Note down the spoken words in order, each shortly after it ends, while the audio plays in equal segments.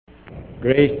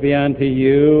Grace be unto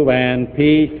you and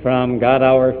peace from God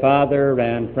our Father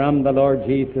and from the Lord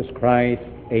Jesus Christ.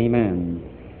 Amen.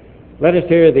 Let us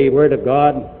hear the Word of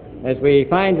God as we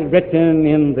find it written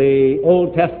in the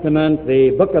Old Testament,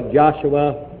 the book of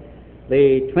Joshua,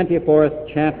 the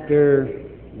 24th chapter,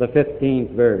 the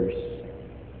 15th verse.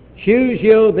 Choose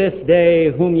you this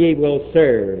day whom ye will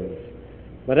serve,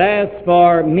 but as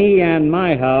for me and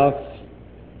my house,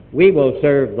 we will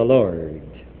serve the Lord.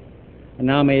 And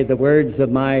now may the words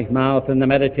of my mouth and the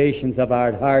meditations of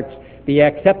our hearts be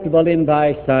acceptable in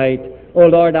thy sight, O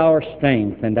Lord, our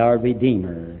strength and our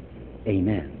Redeemer.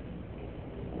 Amen.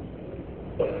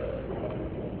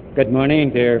 Good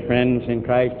morning, dear friends in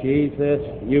Christ Jesus,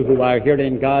 you who are here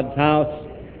in God's house,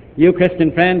 you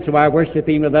Christian friends who are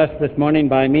worshiping with us this morning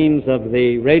by means of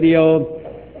the radio,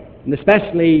 and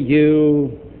especially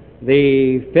you,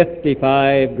 the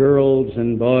 55 girls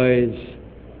and boys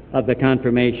of the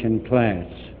confirmation class.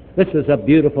 This is a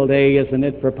beautiful day, isn't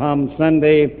it, for Palm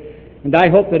Sunday, and I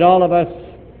hope that all of us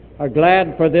are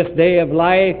glad for this day of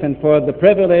life and for the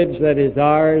privilege that is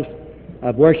ours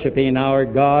of worshiping our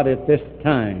God at this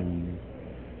time.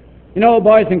 You know,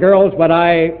 boys and girls, what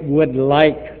I would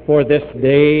like for this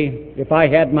day, if I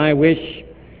had my wish,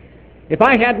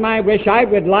 I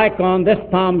would like on this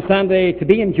Palm Sunday to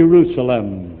be in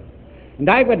Jerusalem. And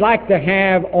I would like to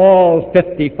have all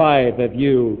 55 of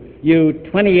you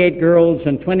 28 girls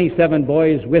and 27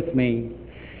 boys with me.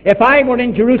 If I were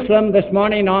in Jerusalem this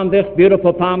morning on this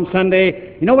beautiful Palm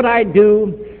Sunday, you know what I'd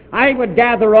do? I would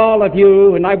gather all of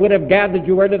you, and I would have gathered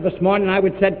you early this morning, and I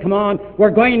would have said, come on,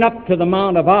 we're going up to the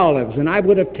Mount of Olives, and I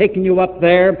would have taken you up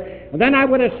there. And then I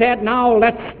would have said, now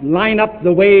let's line up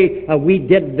the way we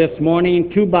did this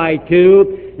morning, 2 by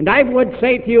 2. And I would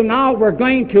say to you, now we're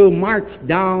going to march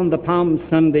down the Palm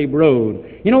Sunday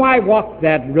road. You know, I walked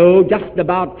that road just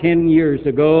about 10 years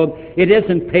ago. It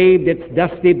isn't paved, it's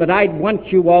dusty, but I'd want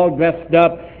you all dressed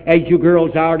up as you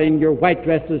girls are in your white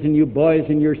dresses and you boys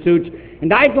in your suits.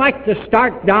 And I'd like to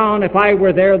start down, if I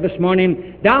were there this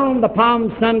morning, down the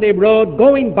Palm Sunday road,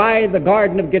 going by the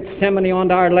Garden of Gethsemane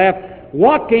on our left,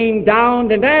 walking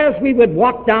down, and as we would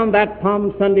walk down that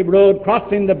Palm Sunday road,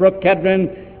 crossing the brook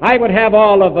Kedron, I would have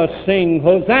all of us sing,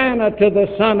 Hosanna to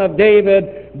the Son of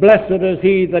David, blessed is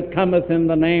he that cometh in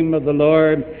the name of the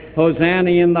Lord, Hosanna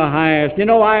in the highest. You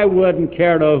know, I wouldn't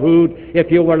care a hoot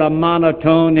if you were a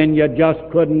monotone and you just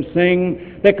couldn't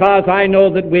sing, because I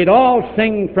know that we'd all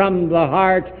sing from the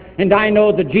heart, and I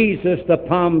know that Jesus, the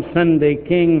Palm Sunday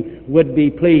King, would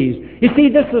be pleased. You see,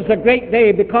 this is a great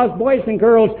day because, boys and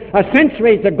girls,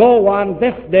 centuries ago on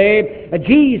this day,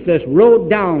 Jesus rode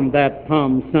down that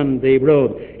Palm Sunday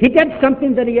road. He did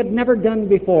something that he had never done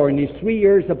before in his 3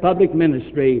 years of public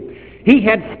ministry. He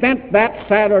had spent that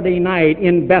Saturday night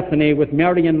in Bethany with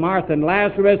Mary and Martha and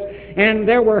Lazarus, and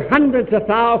there were hundreds of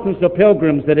thousands of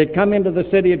pilgrims that had come into the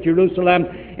city of Jerusalem,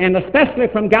 and especially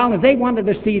from Galilee. They wanted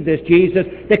to see this Jesus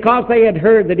because they had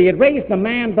heard that he had raised a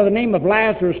man by the name of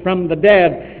Lazarus from the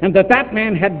dead, and that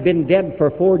man had been dead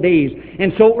for 4 days.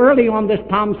 And so early on this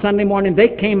Palm Sunday morning, they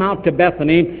came out to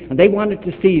Bethany, and they wanted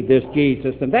to see this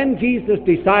Jesus. And then Jesus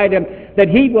decided that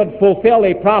he would fulfill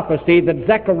a prophecy that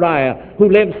Zechariah, who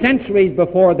lived centuries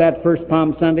before that first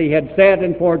Palm Sunday, had said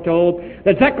and foretold.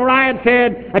 That Zechariah had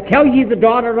said, I tell ye, the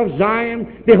daughter of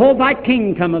Zion, behold, thy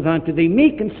king cometh unto thee,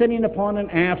 meek and sitting upon an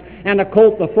ass, and a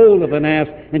colt the foal of an ass.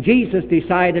 And Jesus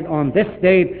decided, on this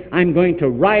day, I'm going to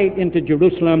ride into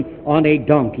Jerusalem on a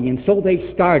donkey. And so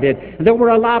they started. And there were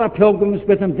a lot of pilgrims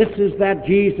with him. This is that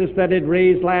Jesus that had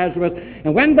raised Lazarus.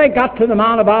 And when they got to the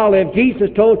Mount of Olives, Jesus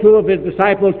told 2 of his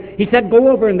disciples, he said,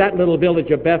 go over in that little village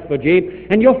of Bethphage,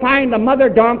 and you'll find a mother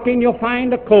donkey and you'll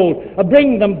find a colt.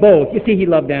 Bring them both. You see, he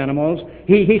loved animals.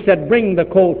 He said, bring the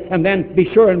colt, and then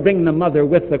be sure and bring the mother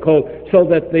with the colt, so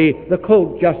that the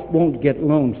colt just won't get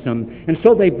lonesome. And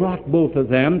so they brought both of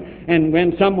them, and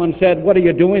when someone said, what are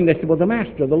you doing? They said, well, the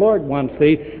Master, the Lord wants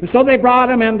thee. And so they brought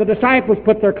him, and the disciples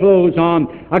put their clothes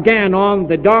on, again on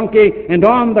the donkey and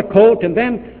on the colt, and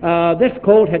then this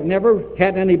colt had never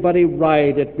had anybody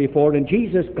ride it before, and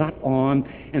Jesus got on.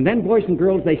 And then, boys and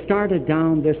girls, they started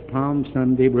down this Palm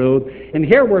Sunday road. And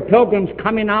here were pilgrims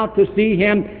coming out to see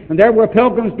him, and there were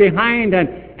pilgrims behind. And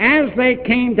as they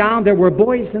came down, there were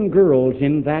boys and girls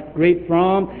in that great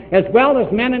throng, as well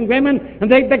as men and women. And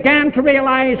they began to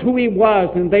realize who he was,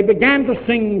 and they began to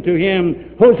sing to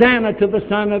him, Hosanna to the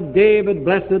Son of David,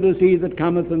 blessed is he that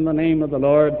cometh in the name of the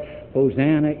Lord,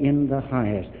 Hosanna in the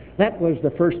highest. That was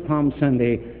the first Palm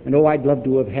Sunday, and oh, I'd love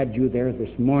to have had you there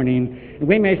this morning. And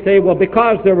we may say, well,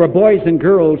 because there were boys and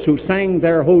girls who sang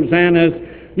their hosannas,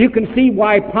 you can see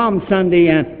why Palm Sunday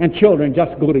and children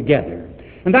just go together.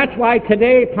 And that's why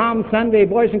today, Palm Sunday,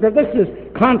 boys and girls, this is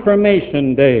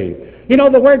Confirmation Day. You know,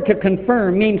 the word to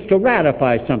confirm means to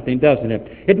ratify something, doesn't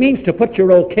it? It means to put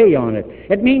your okay on it.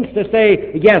 It means to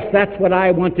say, yes, that's what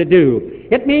I want to do.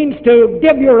 It means to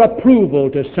give your approval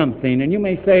to something. And you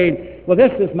may say, well,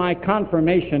 this is my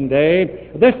confirmation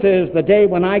day. This is the day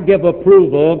when I give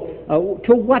approval.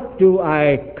 To what do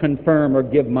I confirm or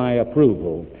give my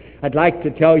approval? I'd like to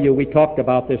tell you, we talked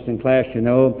about this in class, you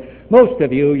know. Most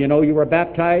of you, you were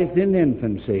baptized in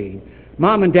infancy.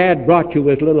 Mom and Dad brought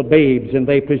you as little babes, and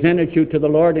they presented you to the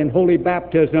Lord in holy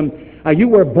baptism. You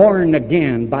were born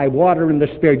again by water and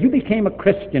the Spirit. You became a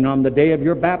Christian on the day of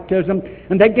your baptism,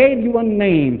 and they gave you a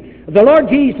name. The Lord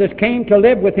Jesus came to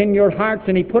live within your hearts,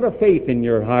 and He put a faith in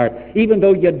your heart, even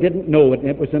though you didn't know it, and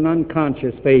it was an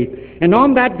unconscious faith. And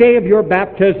on that day of your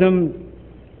baptism,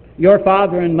 your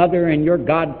father and mother and your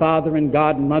godfather and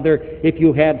godmother, if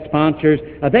you had sponsors,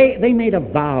 they made a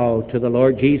vow to the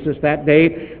Lord Jesus that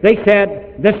day. They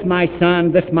said, this my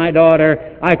son, this my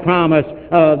daughter, I promise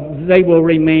they will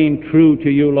remain true to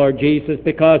you, Lord Jesus,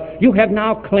 because you have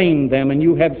now claimed them and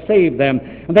you have saved them.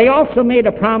 And they also made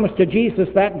a promise to Jesus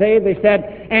that day. They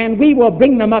said, and we will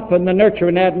bring them up in the nurture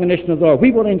and admonition of the Lord.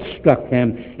 We will instruct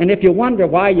them. And if you wonder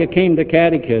why you came to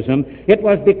catechism, it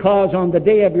was because on the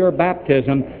day of your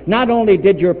baptism, not only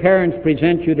did your parents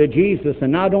present you to Jesus,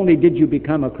 and not only did you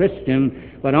become a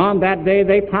Christian, but on that day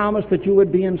they promised that you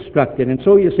would be instructed. And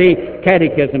so you see,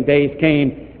 catechism days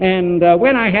came. And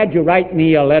when I had you write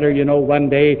me a letter, one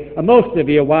day, most of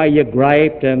you, why you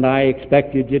griped, and I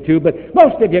expected you to, but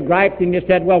most of you griped and you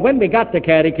said, well, when we got to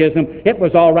catechism, it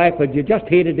was all right, but you just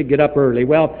hated to get up early.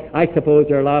 Well, I suppose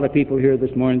there are a lot of people here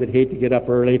this morning that hate to get up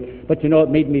early, but it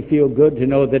made me feel good to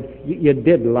know that you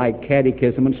did like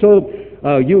catechism. And so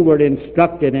you were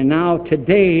instructed, and now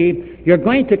today you're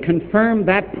going to confirm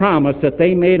that promise that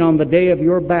they made on the day of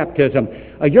your baptism.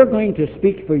 You're going to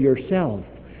speak for yourself.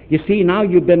 You see, now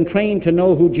you've been trained to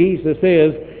know who Jesus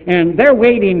is, and they're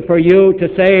waiting for you to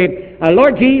say,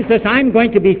 Lord Jesus, I'm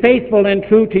going to be faithful and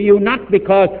true to you, not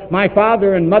because my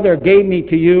father and mother gave me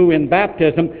to you in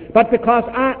baptism, but because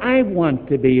I want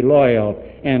to be loyal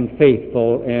and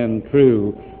faithful and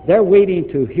true. They're waiting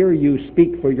to hear you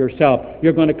speak for yourself.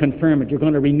 You're going to confirm it. You're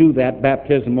going to renew that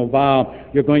baptismal vow.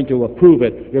 You're going to approve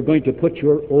it. You're going to put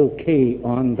your okay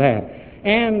on that.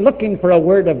 And looking for a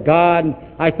Word of God,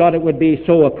 I thought it would be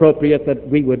so appropriate that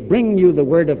we would bring you the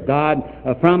Word of God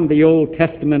from the Old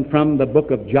Testament, from the book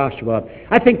of Joshua.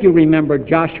 I think you remember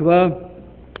Joshua.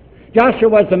 Joshua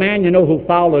was the man, who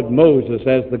followed Moses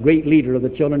as the great leader of the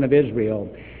children of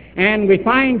Israel. And we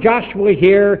find Joshua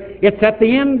here, it's at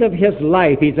the end of his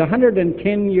life. He's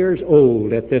 110 years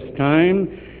old at this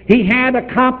time. He had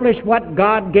accomplished what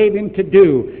God gave him to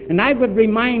do. And I would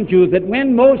remind you that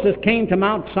when Moses came to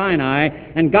Mount Sinai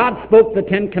and God spoke the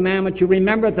Ten Commandments, you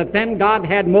remember that then God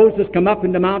had Moses come up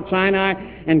into Mount Sinai,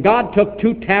 and God took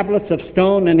 2 tablets of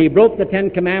stone and he wrote the Ten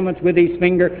Commandments with his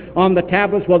finger on the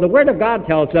tablets. Well, the Word of God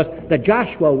tells us that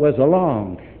Joshua was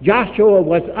along. Joshua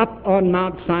was up on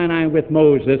Mount Sinai with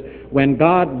Moses when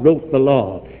God wrote the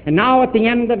law. And now at the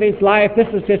end of his life, this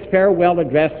is his farewell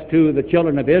address to the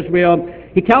children of Israel.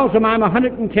 He tells them, I'm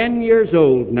 110 years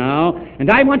old now, and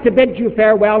I want to bid you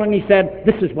farewell. And he said,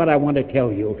 this is what I want to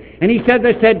tell you. And he said,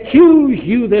 choose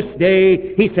you this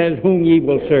day, he says, whom ye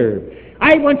will serve.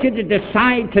 I want you to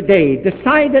decide today,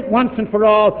 decide it once and for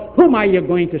all, whom are you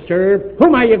going to serve?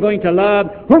 Whom are you going to love?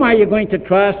 Whom are you going to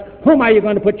trust? Whom are you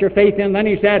going to put your faith in? Then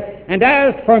he said, and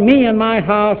as for me and my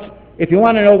house, if you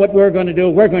want to know what we're going to do,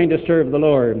 we're going to serve the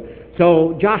Lord.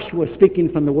 So Joshua,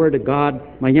 speaking from the Word of God,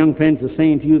 my young friends, is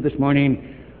saying to you this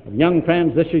morning, young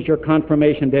friends, this is your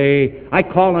confirmation day. I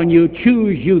call on you,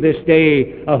 choose you this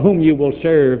day whom you will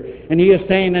serve. And he is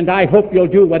saying, and I hope you'll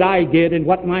do what I did and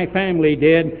what my family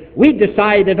did. We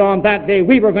decided on that day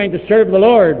we were going to serve the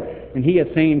Lord. And he is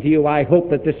saying to you, I hope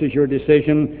that this is your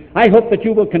decision. I hope that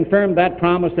you will confirm that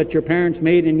promise that your parents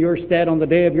made in your stead on the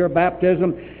day of your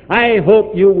baptism. I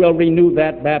hope you will renew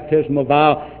that baptismal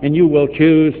vow and you will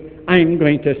choose, I'm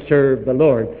going to serve the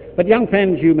Lord. But young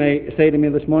friends, you may say to me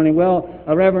this morning, well,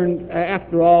 Reverend,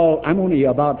 after all, I'm only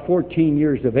about 14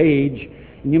 years of age.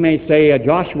 And you may say,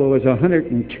 Joshua was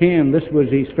 110. This was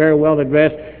his farewell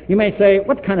address. You may say,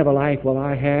 what kind of a life will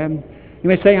I have? You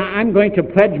may say, I'm going to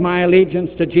pledge my allegiance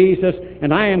to Jesus,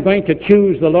 and I am going to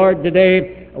choose the Lord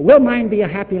today. Will mine be a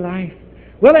happy life?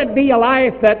 Will it be a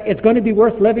life that it's going to be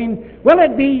worth living? Will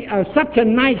it be such a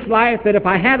nice life that if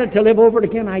I had it to live over it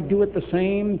again, I'd do it the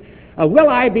same? Will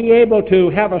I be able to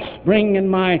have a spring in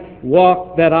my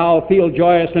walk that I'll feel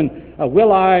joyous? And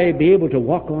will I be able to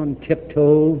walk on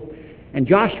tiptoe? And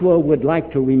Joshua would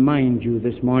like to remind you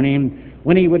this morning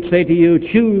when he would say to you,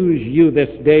 choose you this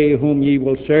day whom ye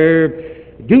will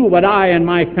serve. Do what I and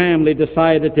my family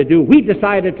decided to do. We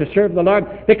decided to serve the Lord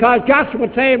because Joshua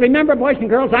would say, remember, boys and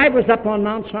girls, I was up on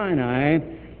Mount Sinai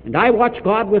and I watched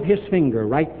God with his finger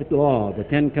write the law, the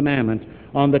Ten Commandments,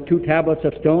 on the 2 tablets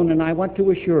of stone, and I want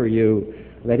to assure you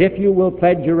that if you will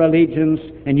pledge your allegiance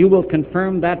and you will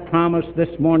confirm that promise this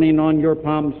morning on your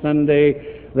Palm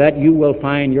Sunday, that you will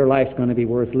find your life's going to be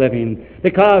worth living.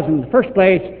 Because in the first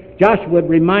place, Joshua would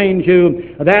remind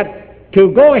you that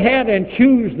to go ahead and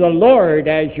choose the Lord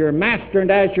as your master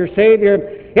and as your Savior,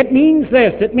 it means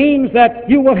this. It means that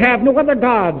you will have no other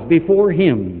gods before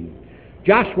him.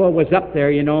 Joshua was up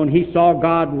there, and he saw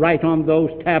God write on those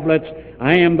tablets,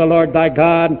 I am the Lord thy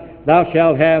God, thou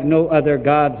shalt have no other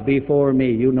gods before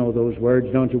me. You know those words,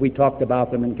 don't you? We talked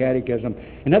about them in catechism.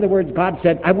 In other words, God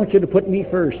said, I want you to put me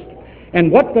first.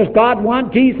 And what does God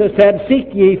want? Jesus said, seek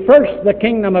ye first the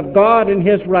kingdom of God and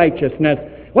his righteousness.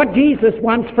 What Jesus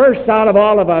wants first out of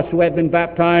all of us who have been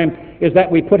baptized is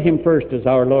that we put him first as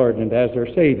our Lord and as our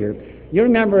Savior. You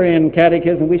remember in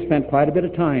catechism we spent quite a bit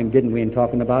of time, didn't we, in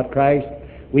talking about Christ?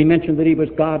 We mentioned that he was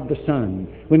God the Son.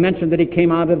 We mentioned that he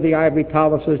came out of the ivory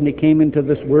palaces and he came into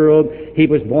this world. He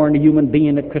was born a human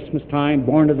being at Christmas time,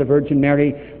 born of the Virgin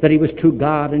Mary, that he was true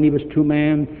God and he was true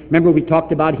man. Remember we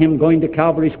talked about him going to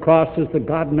Calvary's cross as the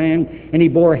God-man, and he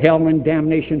bore hell and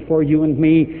damnation for you and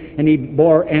me, and he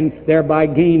bore and thereby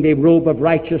gained a robe of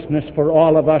righteousness for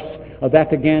all of us.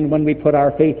 That again, when we put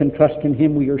our faith and trust in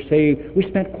him, we are saved. We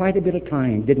spent quite a bit of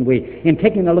time, didn't we, in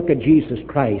taking a look at Jesus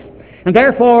Christ. And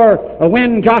therefore,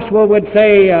 when Joshua would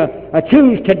say,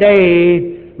 choose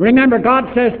today, remember God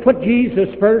says, put Jesus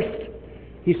first.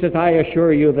 He says, I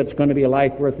assure you that it's going to be a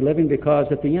life worth living, because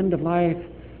at the end of life,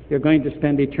 you're going to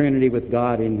spend eternity with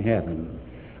God in heaven.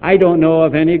 I don't know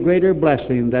of any greater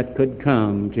blessing that could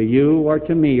come to you or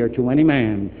to me or to any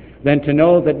man than to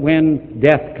know that when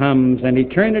death comes and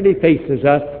eternity faces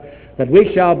us, that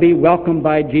we shall be welcomed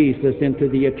by Jesus into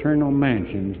the eternal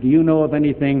mansions. Do you know of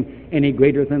anything any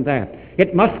greater than that?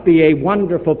 It must be a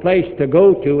wonderful place to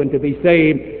go to and to be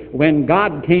saved. When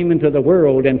God came into the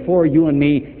world and for you and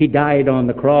me, he died on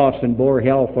the cross and bore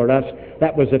hell for us.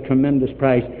 That was a tremendous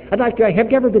price. Have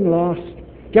you ever been lost?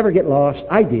 Did you ever get lost?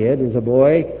 I did as a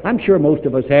boy. I'm sure most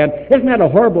of us have. Isn't that a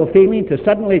horrible feeling to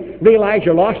suddenly realize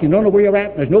you're lost, you don't know where you're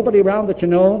at, and there's nobody around that you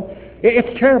know?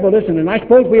 It's terrible, isn't it? And I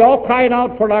suppose we all cried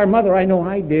out for our mother. I know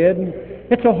I did.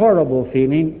 It's a horrible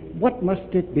feeling. What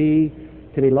must it be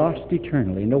to be lost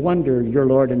eternally? No wonder your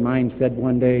Lord and mine said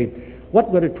one day,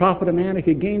 what would it profit a man if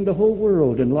he gained the whole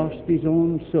world and lost his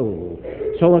own soul?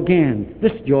 So again,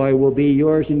 this joy will be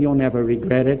yours and you'll never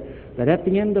regret it, that at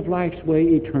the end of life's way,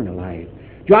 eternal life.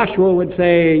 Joshua would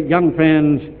say, young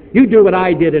friends, you do what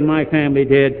I did and my family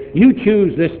did. You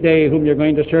choose this day whom you're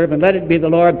going to serve, and let it be the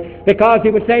Lord. Because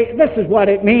he would say, this is what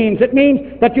it means. It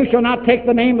means that you shall not take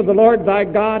the name of the Lord thy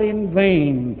God in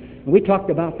vain. And we talked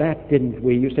about that, didn't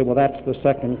we? You say, well, that's the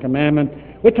second commandment.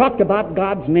 We talked about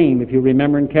God's name, if you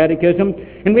remember, in catechism.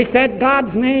 And we said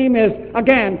God's name is,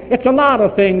 again, it's a lot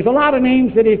of things, a lot of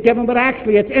names that he's given, but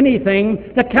actually it's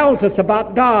anything that tells us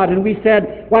about God. And we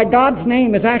said, why, God's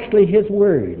name is actually his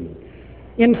word.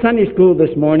 In Sunday school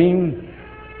this morning,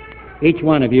 each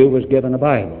one of you was given a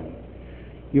Bible.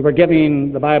 You were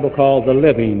given the Bible called the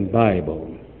Living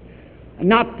Bible.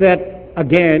 Not that,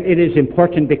 again, it is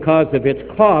important because of its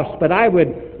cost, but I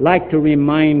would like to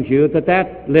remind you that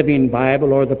that Living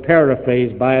Bible, or the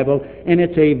Paraphrase Bible, and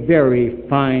it's a very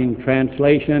fine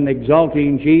translation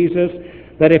exalting Jesus,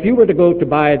 that if you were to go to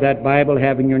buy that Bible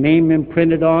having your name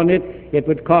imprinted on it, it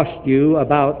would cost you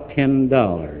about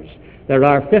 $10. There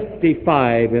are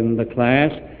 55 in the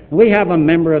class. We have a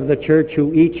member of the church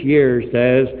who each year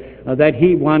says that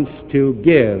he wants to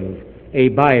give a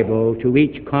Bible to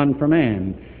each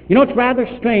confirmand. You know, it's rather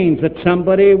strange that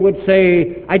somebody would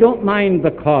say, I don't mind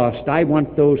the cost. I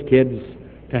want those kids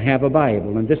to have a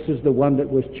Bible, and this is the one that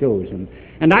was chosen.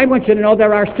 And I want you to know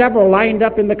there are several lined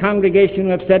up in the congregation who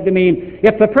have said to me,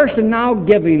 if the person now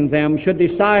giving them should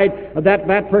decide that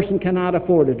that person cannot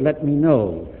afford it, let me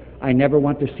know. I never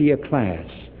want to see a class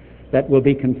that will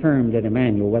be confirmed at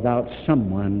Emmanuel without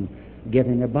someone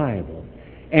giving a Bible.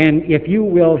 And if you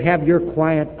will have your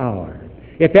quiet hour,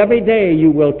 if every day you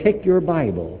will take your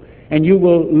Bible and you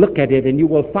will look at it and you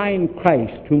will find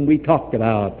Christ whom we talked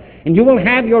about, and you will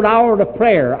have your hour of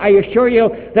prayer, I assure you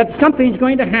that something's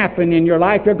going to happen in your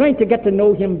life. You're going to get to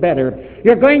know him better.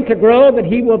 You're going to grow that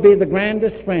he will be the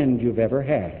grandest friend you've ever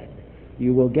had.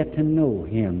 You will get to know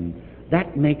him.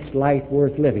 That makes life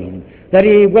worth living. That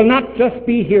he will not just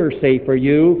be hearsay for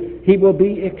you, he will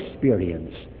be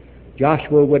experience.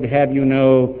 Joshua would have you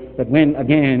know that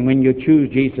when you choose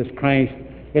Jesus Christ,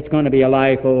 it's going to be a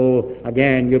life,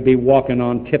 again, you'll be walking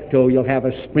on tiptoe. You'll have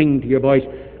a spring to your voice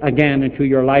again into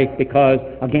your life because,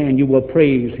 again, you will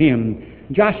praise Him.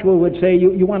 Joshua would say,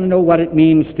 you want to know what it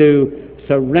means to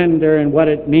surrender and what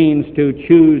it means to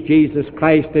choose Jesus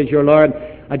Christ as your Lord.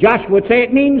 Joshua would say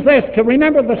it means this, to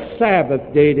remember the Sabbath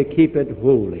day, to keep it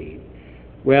holy.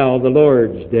 Well, the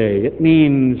Lord's Day, it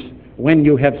means when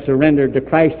you have surrendered to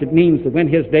Christ, it means that when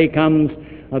His day comes,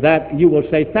 that you will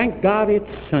say, thank God it's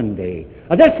Sunday.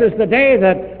 This is the day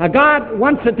that God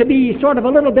wants it to be sort of a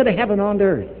little bit of heaven on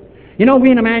earth. You know,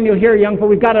 we in Emmanuel here, young people,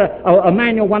 we've got a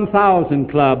Emmanuel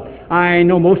 1000 club. I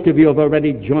know most of you have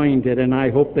already joined it, and I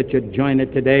hope that you join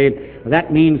it today.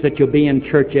 That means that you'll be in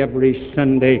church every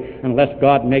Sunday, unless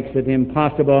God makes it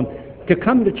impossible to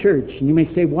come to church. And you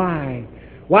may say, why?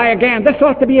 Why, again, this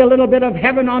ought to be a little bit of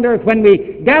heaven on earth when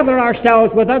we gather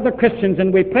ourselves with other Christians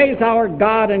and we praise our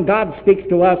God and God speaks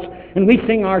to us and we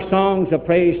sing our songs of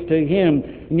praise to Him.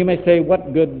 And you may say,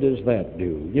 what good does that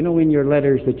do? You know, in your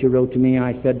letters that you wrote to me,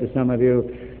 I said to some of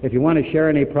you, if you want to share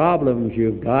any problems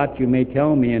you've got, you may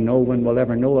tell me and no one will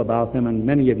ever know about them, and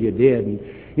many of you did. And,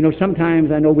 you know,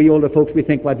 sometimes I know we older folks, we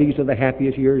think, well, these are the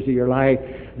happiest years of your life.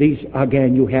 These,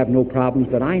 again, you have no problems,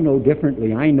 but I know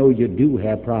differently. I know you do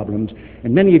have problems.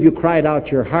 And many of you cried out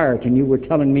your heart, and you were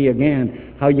telling me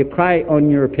again how you cry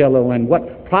on your pillow and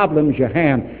what problems you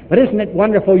have. But isn't it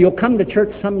wonderful? You'll come to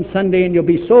church some Sunday and you'll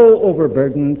be so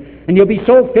overburdened and you'll be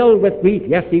so filled with grief.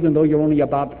 Yes, even though you're only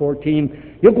about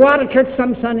 14. You'll go out of church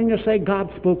some Sunday and you'll say,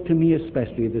 God spoke to me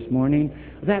especially this morning.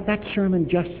 That sermon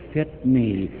just fit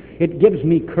me. It gives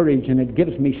me courage and it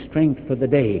gives me strength for the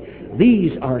day.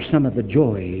 These are some of the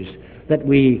joys that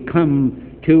we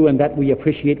come to and that we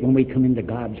appreciate when we come into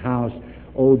God's house.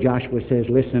 Oh, Joshua says,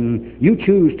 listen, you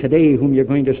choose today whom you're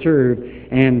going to serve.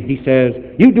 And he says,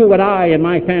 you do what I and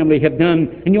my family have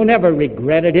done, and you'll never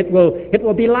regret it. It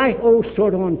will be life,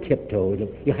 sort of on tiptoe.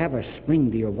 You'll have a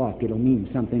spring to your walk. It'll mean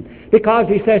something. Because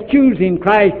he says, choosing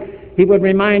Christ, he would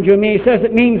remind you of me. He says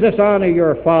it means this, honor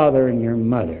your father and your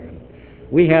mother.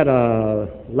 We had a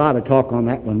lot of talk on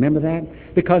that one. Remember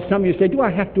that? Because some of you say, do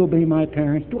I have to obey my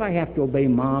parents? Do I have to obey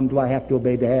Mom? Do I have to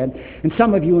obey Dad? And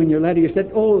some of you in your letter, you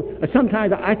said,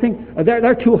 sometimes I think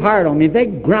they're too hard on me. They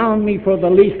ground me for the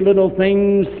least little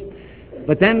things.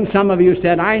 But then some of you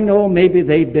said, I know maybe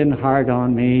they've been hard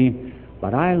on me,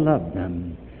 but I love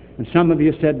them. And some of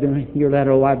you said in your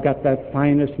letter, I've got the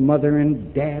finest mother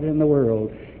and dad in the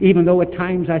world, even though at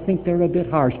times I think they're a bit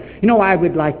harsh. You know, I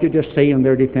would like to just say in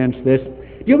their defense this.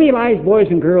 Do you realize, boys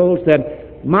and girls,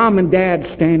 that Mom and Dad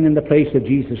stand in the place of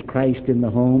Jesus Christ in the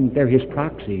home? They're His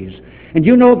proxies. And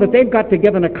you know that they've got to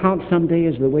give an account someday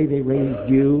as the way they raised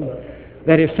you.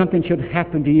 That if something should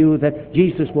happen to you, that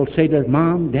Jesus will say to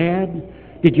Mom, Dad,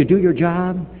 did you do your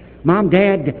job? Mom,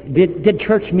 Dad, did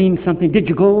church mean something? Did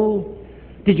you go?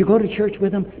 Did you go to church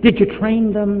with them? Did you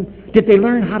train them? Did they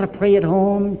learn how to pray at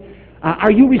home?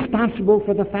 Are you responsible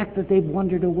for the fact that they've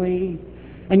wandered away?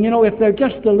 And you know, if they're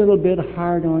just a little bit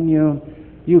hard on you,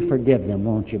 you forgive them,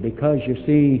 won't you? Because you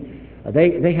see,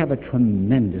 they have a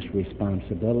tremendous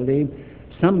responsibility.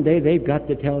 Someday they've got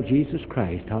to tell Jesus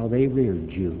Christ how they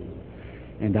reared you.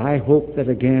 And I hope that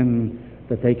again,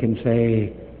 that they can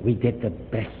say, we did the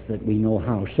best that we know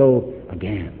how. So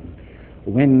again,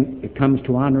 when it comes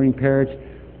to honoring parents,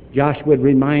 Joshua would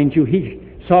remind you, he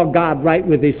saw God write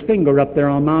with His finger up there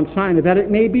on Mount Sinai, that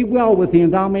it may be well with thee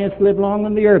and thou mayest live long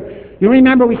on the earth. You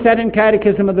remember we said in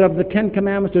Catechism of the Ten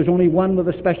Commandments, there's only one with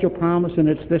a special promise, and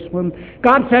it's this one.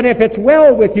 God said, if it's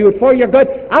well with you, for your good,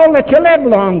 I'll let you live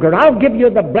longer. I'll give you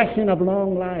the blessing of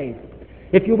long life.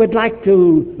 If you would like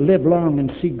to live long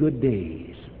and see good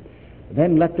days,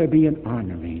 then let there be an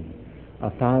honoring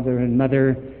of father and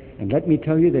mother. And let me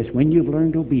tell you this, when you've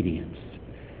learned obedience,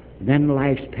 then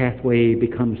life's pathway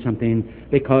becomes something,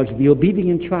 because the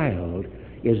obedient child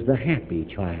is the happy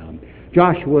child.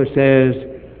 Joshua says,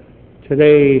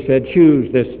 today, he said,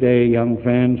 choose this day, young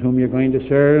friends, whom you're going to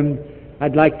serve.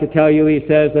 I'd like to tell you, he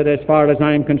says, that as far as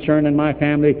I'm concerned and my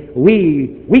family,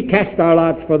 we cast our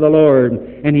lots for the Lord.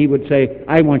 And he would say,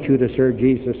 I want you to serve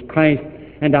Jesus Christ,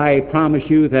 and I promise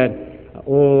you that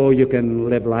you can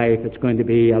live life. It's going to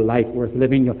be a life worth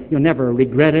living. You'll never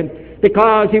regret it.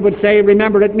 Because he would say,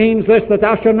 remember, it means this, that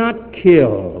thou shalt not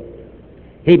kill.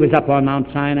 He was up on Mount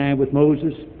Sinai with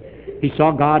Moses. He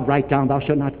saw God write down, thou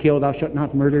shalt not kill, thou shalt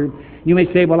not murder. You may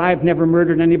say, well, I've never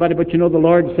murdered anybody, but you know the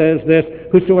Lord says this,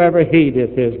 whosoever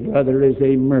hateth his brother is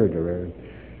a murderer.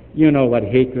 You know what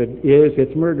hatred is.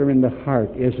 It's murder in the heart,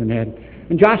 isn't it?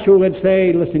 And Joshua would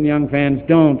say, listen, young friends,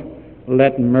 don't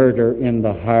let murder in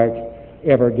the heart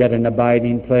ever get an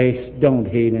abiding place. Don't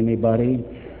hate anybody.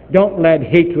 Don't let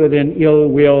hatred and ill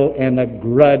will and a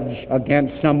grudge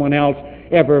against someone else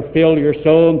ever fill your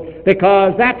soul,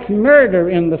 because that's murder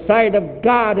in the sight of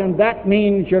God, and that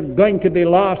means you're going to be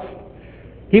lost.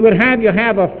 He would have you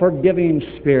have a forgiving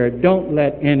spirit. Don't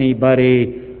let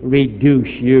anybody reduce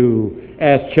you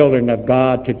as children of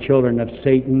God to children of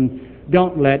Satan.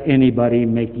 Don't let anybody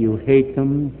make you hate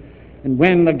them. And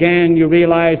when again you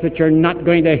realize that you're not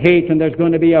going to hate and there's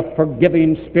going to be a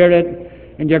forgiving spirit,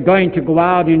 and you're going to go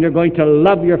out and you're going to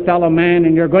love your fellow man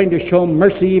and you're going to show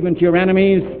mercy even to your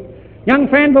enemies, young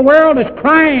friend, the world is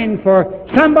crying for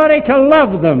somebody to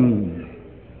love them.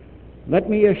 Let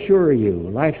me assure you,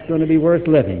 life's going to be worth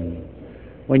living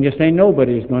when you say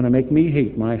nobody's going to make me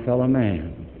hate my fellow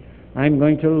man. I'm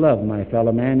going to love my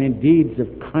fellow man in deeds of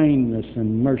kindness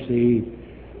and mercy.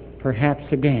 Perhaps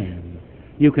again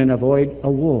you can avoid a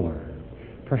war.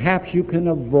 Perhaps you can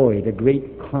avoid a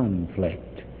great conflict.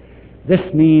 This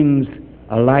means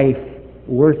a life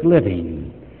worth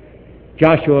living.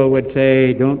 Joshua would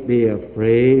say, don't be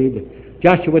afraid.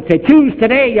 Joshua would say, choose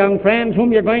today, young friends,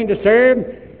 whom you're going to serve.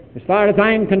 As far as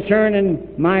I'm concerned,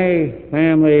 in my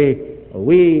family,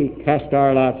 we cast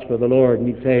our lots for the Lord.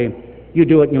 And he'd say, you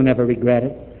do it and you'll never regret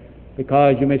it.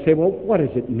 Because you may say, well, what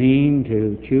does it mean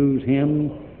to choose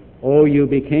him? Oh, you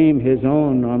became his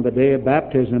own on the day of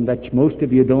baptism that most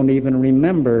of you don't even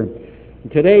remember.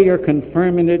 And today you're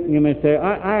confirming it, and you may say,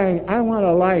 I want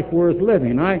a life worth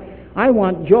living. I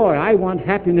want joy. I want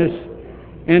happiness.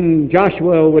 And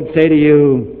Joshua would say to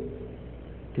you,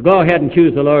 to go ahead and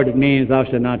choose the Lord, it means thou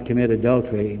shalt not commit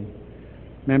adultery.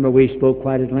 Remember, we spoke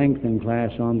quite at length in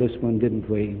class on this one, didn't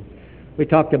we? We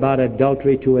talked about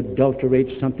adultery, to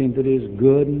adulterate something that is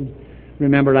good.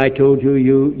 Remember, I told you,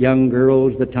 you young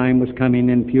girls, the time was coming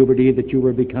in puberty that you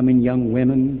were becoming young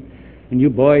women. And you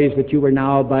boys, that you were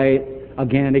now, by,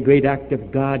 again, a great act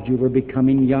of God, you were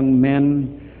becoming young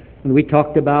men. And we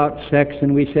talked about sex,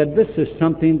 and we said, this is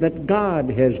something that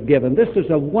God has given. This is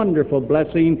a wonderful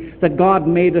blessing that God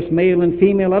made us male and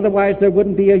female. Otherwise, there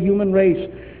wouldn't be a human race.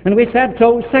 And we said,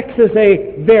 so sex is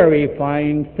a very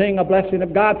fine thing, a blessing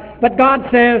of God. But God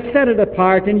says, set it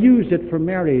apart and use it for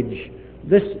marriage.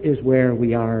 This is where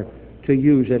we are to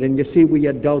use it. And you see, we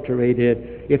adulterate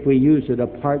it if we use it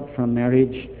apart from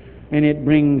marriage. And it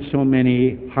brings so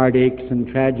many heartaches and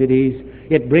tragedies.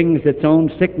 It brings its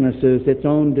own sicknesses, its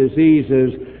own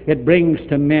diseases. It brings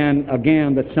to men,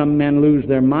 again, that some men lose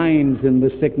their minds in the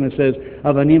sicknesses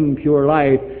of an impure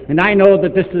life. And I know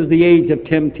that this is the age of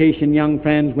temptation, young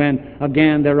friends, when,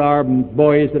 again, there are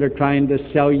boys that are trying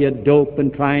to sell you dope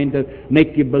and trying to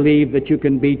make you believe that you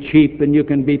can be cheap and you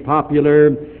can be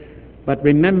popular. But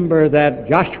remember that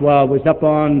Joshua was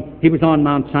on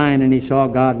Mount Sinai, and he saw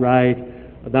God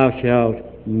write, thou shalt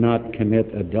not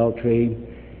commit adultery.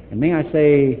 And may I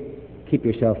say, keep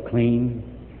yourself clean.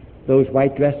 Those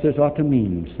white dresses ought to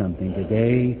mean something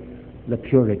today, the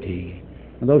purity.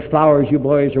 And those flowers you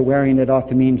boys are wearing, it ought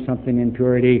to mean something in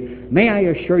purity. May I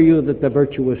assure you that the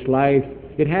virtuous life,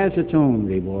 it has its own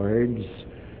rewards.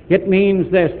 It means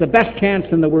this, the best chance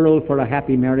in the world for a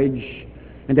happy marriage,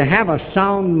 and to have a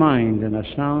sound mind and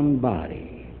a sound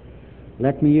body.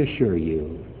 Let me assure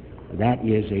you, that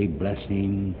is a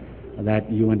blessing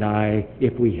that you and I,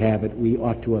 if we have it, we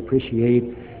ought to appreciate,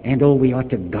 and we ought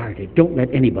to guard it. Don't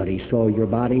let anybody soil your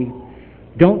body.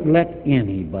 Don't let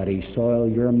anybody soil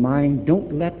your mind.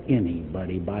 Don't let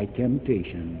anybody, by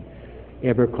temptation,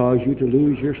 ever cause you to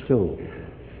lose your soul.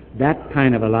 That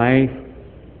kind of a life,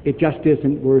 it just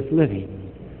isn't worth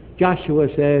living. Joshua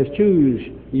says, choose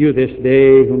you this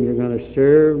day whom you're going to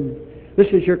serve. This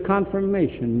is your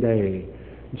confirmation day.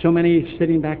 And so many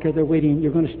sitting back there, they're waiting.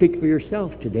 You're going to speak for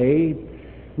yourself today.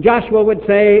 Joshua would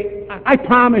say, I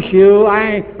promise you,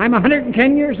 I'm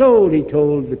 110 years old, he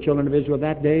told the children of Israel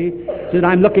that day. He said,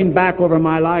 I'm looking back over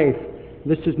my life.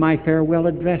 This is my farewell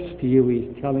address to you,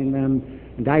 he's telling them.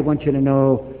 And I want you to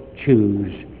know,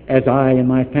 choose, as I and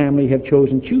my family have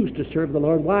chosen, choose to serve the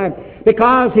Lord. Why?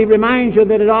 Because he reminds you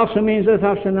that it also means that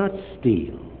thou shalt not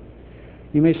steal.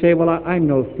 You may say, well, I'm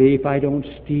no thief, I don't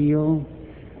steal.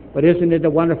 But isn't it a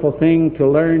wonderful thing to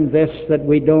learn this, that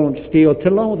we don't steal, to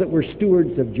know that we're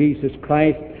stewards of Jesus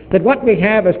Christ, that what we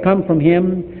have has come from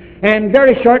him, and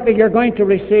very shortly you're going to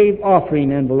receive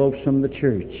offering envelopes from the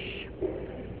church.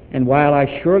 And while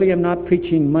I surely am not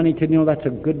preaching money to you, that's a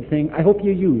good thing, I hope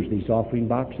you use these offering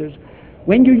boxes.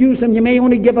 When you use them, you may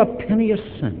only give a penny a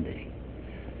Sunday.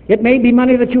 It may be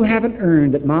money that you haven't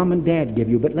earned, that Mom and Dad give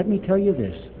you, but let me tell you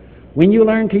this. When you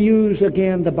learn to use,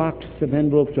 again, the box of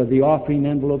envelopes or the offering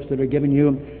envelopes that are given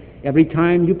you, every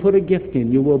time you put a gift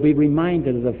in, you will be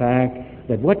reminded of the fact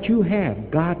that what you have,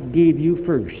 God gave you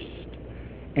first.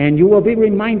 And you will be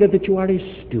reminded that you are His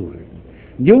steward.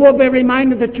 You will be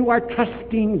reminded that you are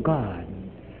trusting God.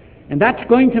 And that's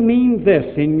going to mean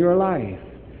this in your life.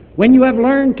 When you have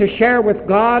learned to share with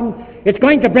God, it's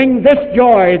going to bring this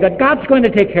joy that God's going to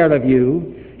take care of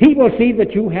you. He will see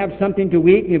that you have something to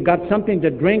eat, and you've got something to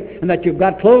drink, and that you've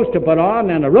got clothes to put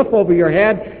on, and a roof over your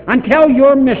head, until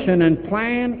your mission and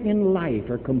plan in life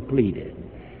are completed.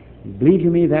 Believe you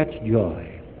me, that's joy.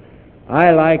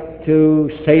 I like to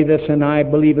say this, and I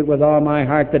believe it with all my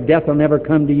heart, that death will never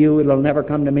come to you, it'll never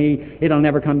come to me, it'll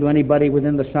never come to anybody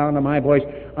within the sound of my voice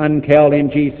until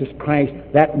in Jesus Christ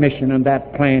that mission and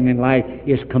that plan in life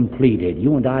is completed.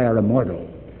 You and I are immortal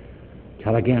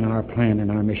till again our plan and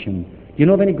our mission. Do you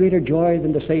know of any greater joy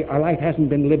than to say our life hasn't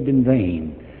been lived in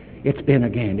vain? It's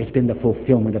been the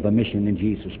fulfillment of a mission in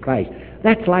Jesus Christ.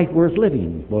 That's life worth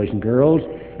living, boys and girls,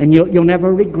 and you'll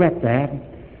never regret that.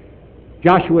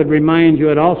 Joshua would remind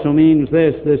you it also means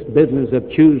this business of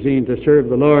choosing to serve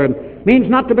the Lord means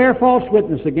not to bear false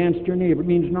witness against your neighbor. It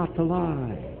means not to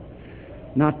lie.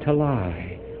 Not to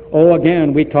lie. Oh,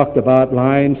 again, we talked about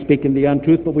lying, speaking the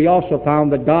untruth, but we also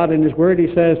found that God in His Word,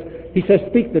 He says,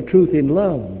 speak the truth in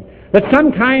love. But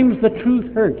sometimes the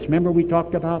truth hurts. Remember we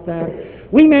talked about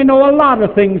that? We may know a lot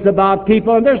of things about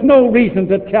people, and there's no reason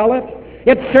to tell it.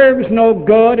 It serves no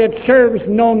good. It serves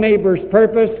no neighbor's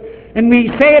purpose. And we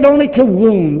say it only to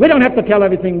wound. We don't have to tell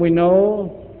everything we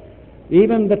know.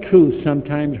 Even the truth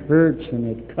sometimes hurts and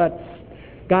it cuts.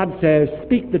 God says,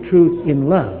 speak the truth in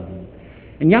love.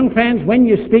 And young friends, when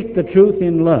you speak the truth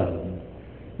in love,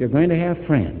 you're going to have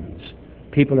friends.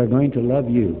 People are going to love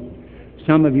you.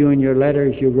 Some of you in your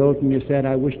letters you wrote and you said,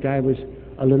 I wished I was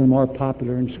a little more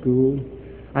popular in school.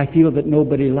 I feel that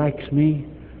nobody likes me.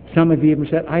 Some of you even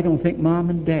said, I don't think Mom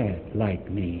and Dad like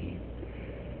me.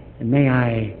 And may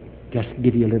I just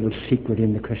give you a little secret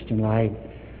in the Christian life.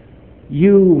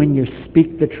 You, when you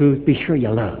speak the truth, be sure you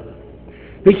love.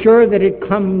 Be sure that it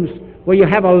comes where you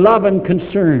have a love and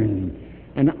concern.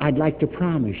 And I'd like to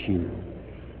promise you,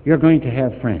 you're going to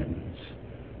have friends.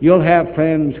 You'll have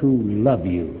friends who love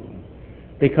you.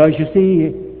 Because, you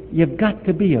see, you've got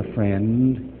to be a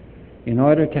friend in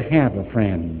order to have a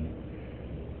friend.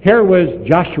 Here was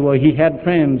Joshua. He had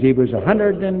friends. He was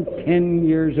 110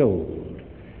 years old.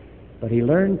 But he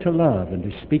learned to love and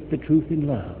to speak the truth in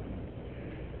love.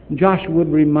 And Joshua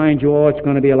would remind you, it's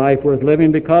going to be a life worth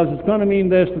living, because it's going to mean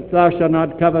this, that thou shalt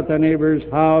not covet thy neighbor's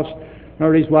house,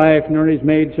 nor his wife, nor his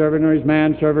maidservant, nor his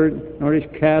manservant, nor his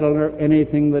cattle, nor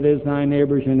anything that is thy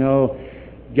neighbor's, you know.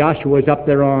 Joshua was up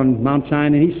there on Mount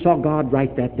Sinai, and he saw God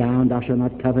write that down, thou shalt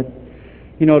not covet.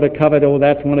 You know, to covet,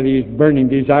 that's one of these burning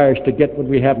desires to get what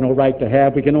we have no right to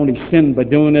have. We can only sin by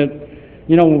doing it.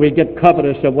 You know, when we get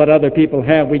covetous of what other people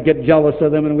have, we get jealous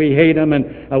of them and we hate them,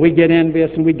 and we get envious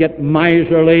and we get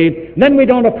miserly. Then we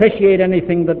don't appreciate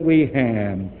anything that we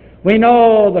have. We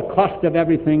know the cost of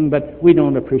everything, but we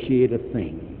don't appreciate a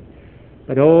thing.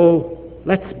 But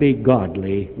let's be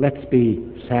godly. Let's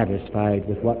be satisfied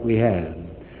with what we have.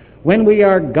 When we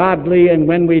are godly and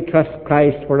when we trust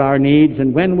Christ for our needs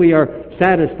and when we are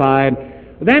satisfied,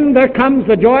 then there comes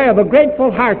the joy of a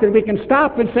grateful heart that we can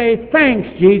stop and say, thanks,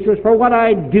 Jesus, for what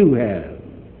I do have.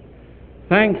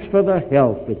 Thanks for the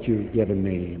health that you've given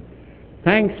me.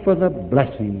 Thanks for the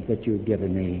blessings that you've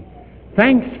given me.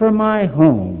 Thanks for my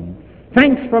home.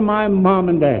 Thanks for my mom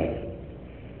and dad.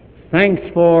 Thanks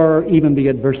for even the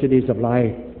adversities of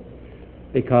life,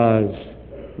 because,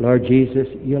 Lord Jesus,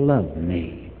 you love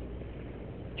me.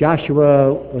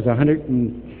 Joshua was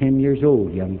 110 years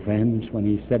old, young friends, when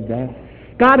he said that.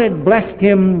 God had blessed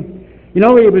him. You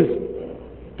know, he was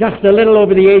just a little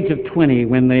over the age of 20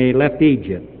 when they left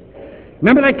Egypt.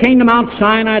 Remember they came to Mount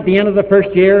Sinai at the end of the first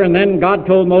year, and then God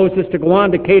told Moses to go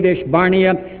on to Kadesh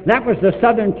Barnea. That was the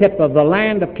southern tip of the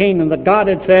land of Canaan that God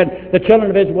had said the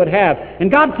children of Israel would have.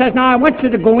 And God says, now I want you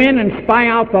to go in and spy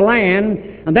out the land.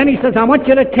 And then he says, I want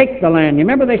you to take the land. You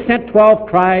remember they sent 12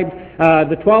 tribes.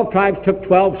 The 12 tribes took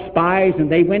 12 spies,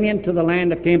 and they went into the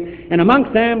land of Canaan. And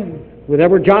amongst them, there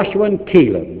were Joshua and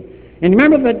Caleb. And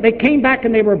remember that they came back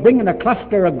and they were bringing a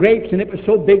cluster of grapes, and it was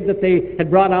so big that they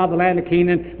had brought out of the land of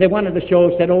Canaan. They wanted to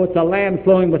show, said, it's a land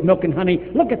flowing with milk and honey.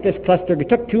 Look at this cluster. It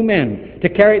took 2 men to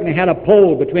carry it, and they had a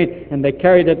pole between, and they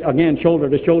carried it again shoulder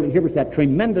to shoulder. And here was that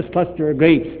tremendous cluster of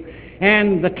grapes.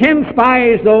 And the 10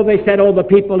 spies, though, they said, the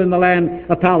people in the land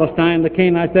of Palestine, the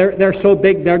Canaanites, they're so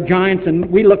big, they're giants, and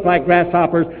we look like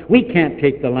grasshoppers. We can't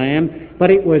take the land. But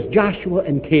it was Joshua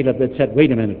and Caleb that said,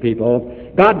 wait a minute, people.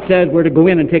 God says we're to go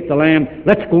in and take the land.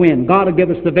 Let's go in. God will give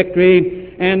us the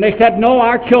victory. And they said, no,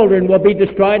 our children will be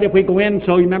destroyed if we go in.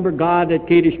 So remember God at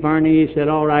Kadesh Barnea, he said,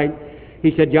 all right,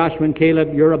 He said, Joshua and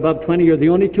Caleb, you're above 20. You're the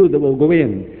only two that will go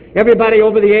in. Everybody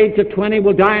over the age of 20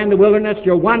 will die in the wilderness.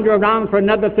 You'll wander around for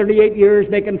another 38 years,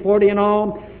 making 40 in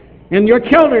all. And your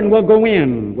children will go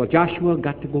in. Well, Joshua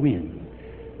got to go in.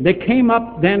 They came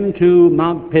up then to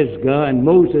Mount Pisgah, and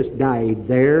Moses died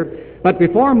there. But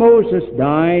before Moses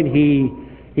died,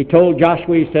 he told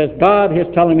Joshua, he says, God is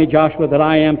telling me, Joshua, that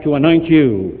I am to anoint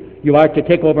you. You are to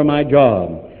take over my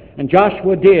job. And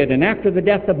Joshua did. And after the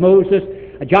death of Moses,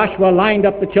 Joshua lined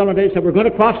up the children of Israel, said, we're going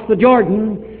to cross the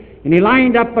Jordan. And he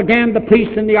lined up again the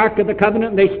priests in the Ark of the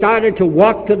Covenant, and they started to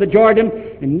walk to the Jordan.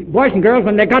 And boys and girls,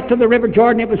 when they got to the river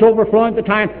Jordan, it was overflowing at the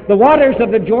time. The waters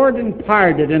of the Jordan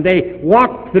parted, and they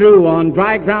walked through on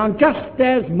dry ground, just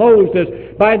as Moses,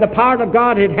 by the power of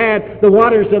God, had the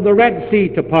waters of the Red Sea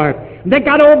to part. And they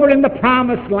got over in the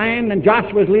Promised Land, and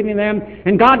Joshua was leading them.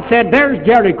 And God said, there's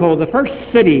Jericho, the first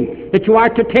city that you are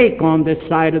to take on this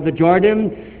side of the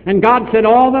Jordan. And God said,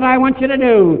 all that I want you to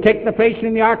do, take the place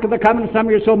in the Ark of the Covenant, some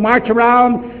of you, so march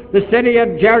around the city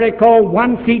of Jericho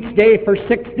once each day for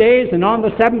 6 days, and on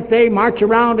the seventh day, march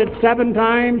around it 7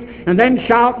 times, and then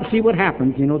shout and see what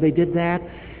happens. You know, they did that.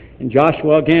 And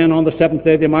Joshua, again, on the seventh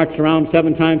day, they marched around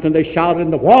 7 times, and they shouted,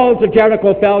 and the walls of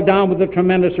Jericho fell down with a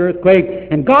tremendous earthquake,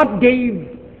 and God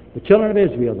gave the children of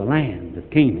Israel the land of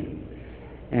Canaan.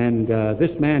 And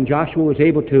this man, Joshua, was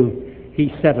able to he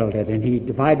settled it, and he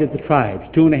divided the tribes,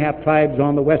 2.5 tribes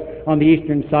on the west, on the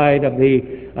eastern side of the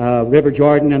River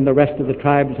Jordan, and the rest of the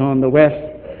tribes on the west.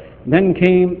 And then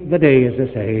came the day, as I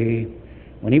say,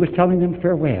 when he was telling them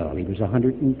farewell. He was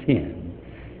 110.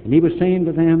 And he was saying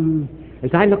to them,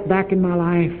 as I look back in my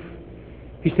life,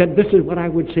 he said, this is what I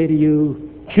would say to you.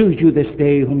 Choose you this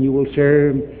day whom you will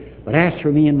serve, but as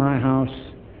for me and my house,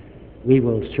 we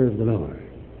will serve the Lord.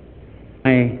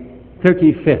 My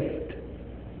 35th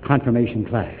confirmation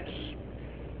class,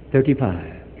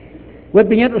 35. Would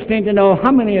be interesting to know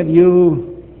how many of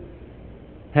you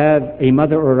have a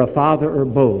mother or a father or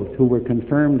both who were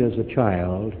confirmed as a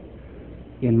child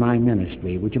in my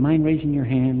ministry. Would you mind raising your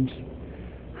hands?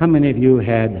 How many of you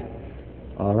had,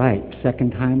 all right, second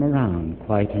time around,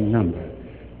 quite a number,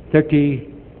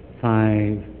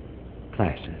 35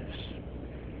 classes.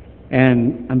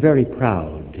 And I'm very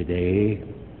proud today.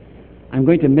 I'm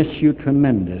going to miss you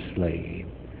tremendously.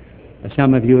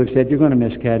 Some of you have said, you're going to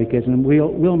miss catechism.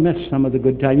 We'll miss some of the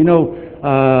good time. You know,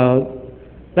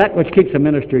 that which keeps a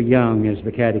minister young is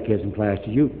the catechism classes.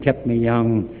 You kept me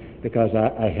young because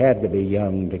I had to be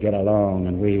young to get along,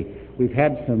 and we've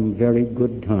had some very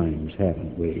good times,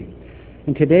 haven't we?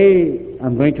 And today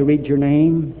I'm going to read your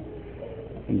name,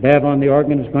 and Bev on the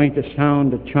organ is going to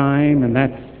sound a chime, and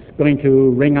that's going to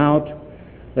ring out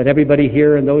that everybody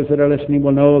here and those that are listening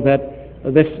will know that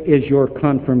this is your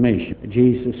confirmation,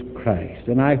 Jesus Christ.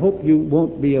 And I hope you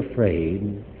won't be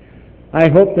afraid. I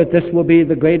hope that this will be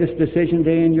the greatest decision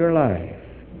day in your life,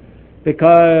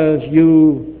 because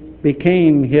you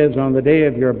became His on the day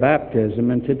of your baptism,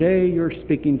 and today you're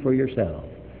speaking for yourself.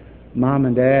 Mom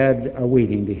and Dad are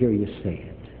waiting to hear you say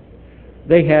it.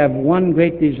 They have one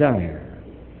great desire,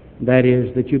 that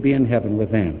is that you be in heaven with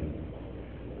them.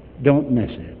 Don't miss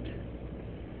it.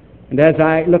 And as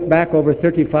I look back over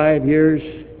 35 years,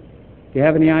 do you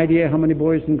have any idea how many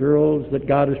boys and girls that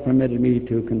God has permitted me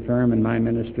to confirm in my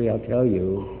ministry? I'll tell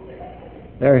you.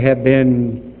 There have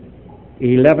been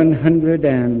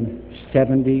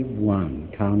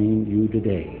 1,171, counting you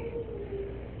today.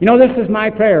 You know, this is my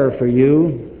prayer for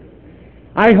you.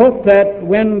 I hope that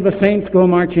when the saints go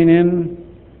marching in,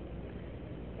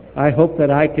 I hope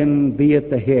that I can be at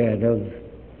the head of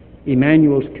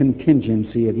Emmanuel's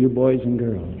contingency of you boys and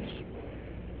girls.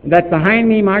 That behind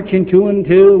me, marching 2 and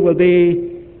 2, will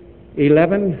be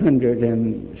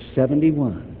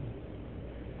 1,171.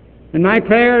 And my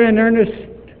prayer and earnest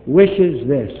wish is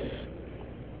this,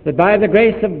 that by the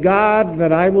grace of God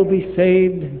that I will be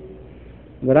saved,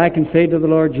 that I can say to the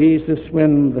Lord Jesus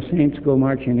when the saints go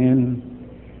marching in,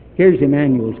 here's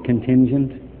Emmanuel's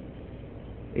contingent,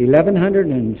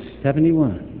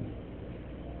 1,171.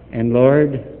 And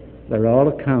Lord, they're all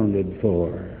accounted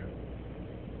for.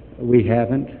 We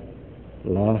haven't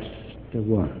lost a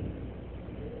one.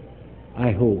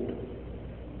 I hope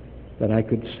that I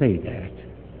could say that.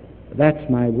 That's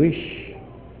my wish.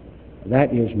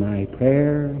 That is my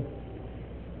prayer,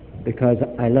 because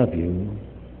I love you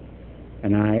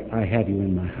and I have you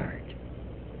in my heart.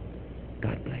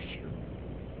 God bless you.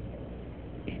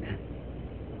 Amen.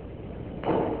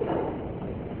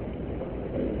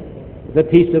 The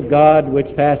peace of God,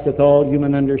 which passeth all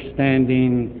human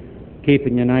understanding, keep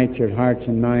and unite your hearts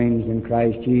and minds in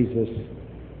Christ Jesus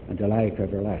unto life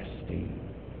everlasting.